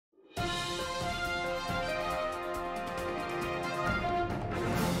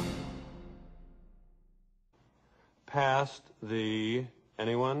passed the,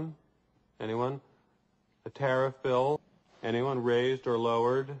 anyone? A tariff bill. Anyone raised or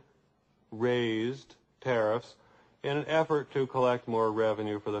lowered? Raised tariffs in an effort to collect more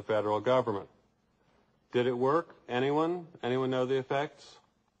revenue for the federal government. Did it work? Anyone? Anyone know the effects?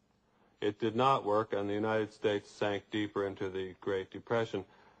 It did not work, and the United States sank deeper into the Great Depression.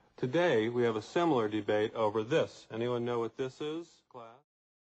 Today, we have a similar debate over this. Anyone know what this is, class?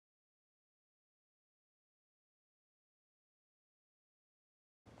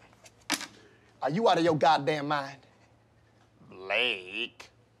 Are you out of your goddamn mind?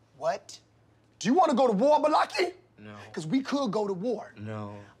 Blake. What? Do you want to go to war, Balaki? No. Because we could go to war.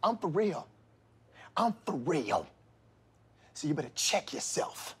 No. I'm for real. I'm for real. So you better check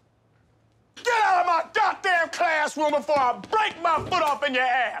yourself. Get out of my goddamn classroom before I break my foot off in your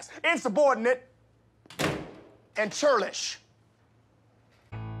ass. Insubordinate and churlish.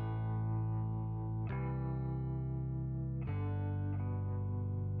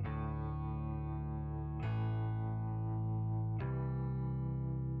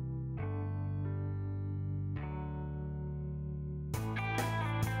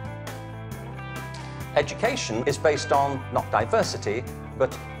 Education is based on not diversity,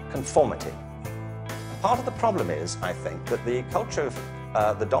 but conformity. Part of the problem is, I think, that the culture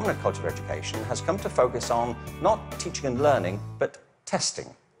of, the dominant culture of education has come to focus on not teaching and learning, but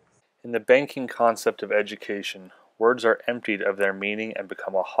testing. In the banking concept of education, words are emptied of their meaning and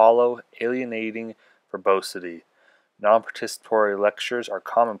become a hollow, alienating verbosity. Non-participatory lectures are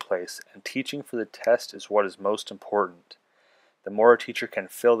commonplace, and teaching for the test is what is most important. The more a teacher can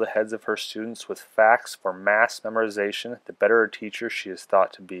fill the heads of her students with facts for mass memorization, the better a teacher she is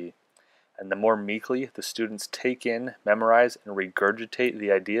thought to be. And the more meekly the students take in, memorize, and regurgitate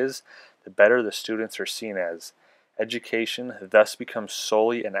the ideas, the better the students are seen as. Education thus becomes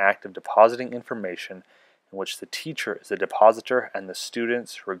solely an act of depositing information in which the teacher is the depositor and the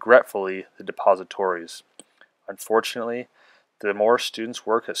students, regretfully, the depositories. Unfortunately, the more students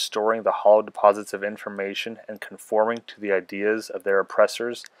work at storing the hollow deposits of information and conforming to the ideas of their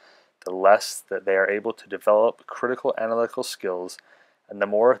oppressors, the less that they are able to develop critical analytical skills, and the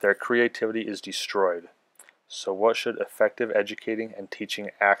more their creativity is destroyed. So what should effective educating and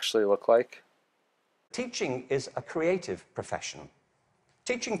teaching actually look like? Teaching is a creative profession.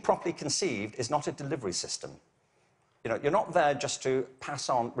 Teaching properly conceived is not a delivery system. You're not there just to pass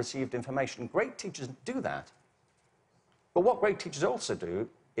on received information. Great teachers do that. But what great teachers also do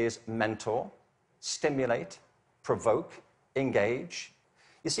is mentor, stimulate, provoke, engage.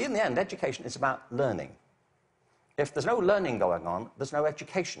 You see, in the end, education is about learning. If there's no learning going on, there's no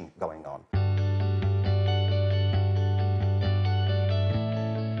education going on.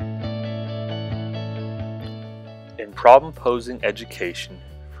 In problem-posing education,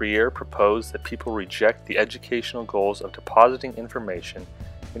 Freire proposed that people reject the educational goals of depositing information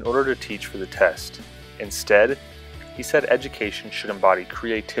in order to teach for the test. Instead, he said education should embody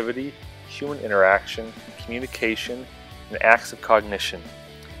creativity, human interaction, communication, and acts of cognition.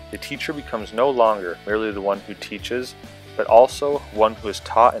 The teacher becomes no longer merely the one who teaches, but also one who is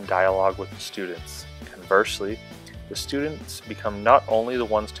taught in dialogue with the students. Conversely, the students become not only the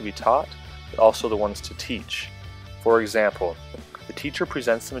ones to be taught, but also the ones to teach. For example, the teacher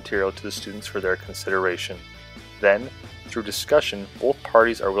presents the material to the students for their consideration. Then, through discussion, both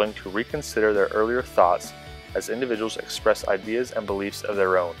parties are willing to reconsider their earlier thoughts as individuals express ideas and beliefs of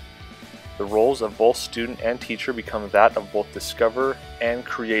their own. The roles of both student and teacher become that of both discoverer and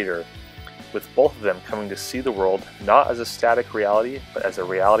creator, with both of them coming to see the world not as a static reality, but as a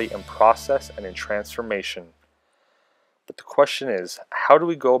reality in process and in transformation. But the question is, how do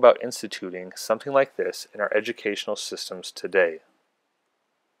we go about instituting something like this in our educational systems today?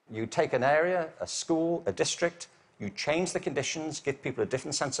 You take an area, a school, a district, you change the conditions, give people a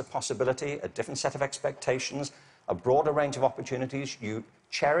different sense of possibility, a different set of expectations, a broader range of opportunities. You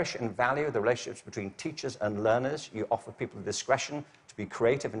cherish and value the relationships between teachers and learners. You offer people the discretion to be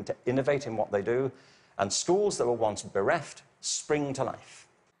creative and to innovate in what they do. And schools that were once bereft spring to life.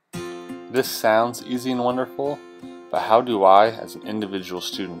 This sounds easy and wonderful, but how do I, as an individual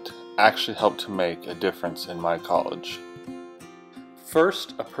student, actually help to make a difference in my college?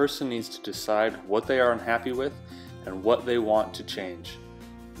 First, a person needs to decide what they are unhappy with and what they want to change.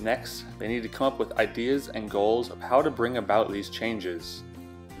 Next, they need to come up with ideas and goals of how to bring about these changes.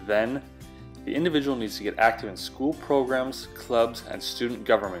 Then, the individual needs to get active in school programs, clubs, and student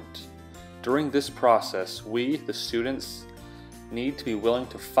government. During this process, we, the students, need to be willing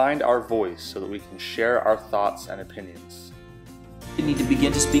to find our voice so that we can share our thoughts and opinions. You need to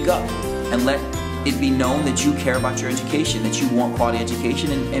begin to speak up and let it be known that you care about your education, that you want quality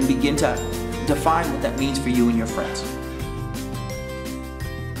education, and begin to define what that means for you and your friends.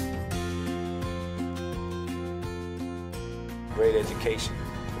 Great education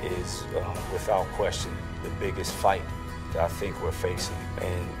is, without question, the biggest fight that I think we're facing,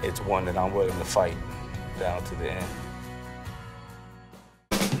 and it's one that I'm willing to fight down to the end.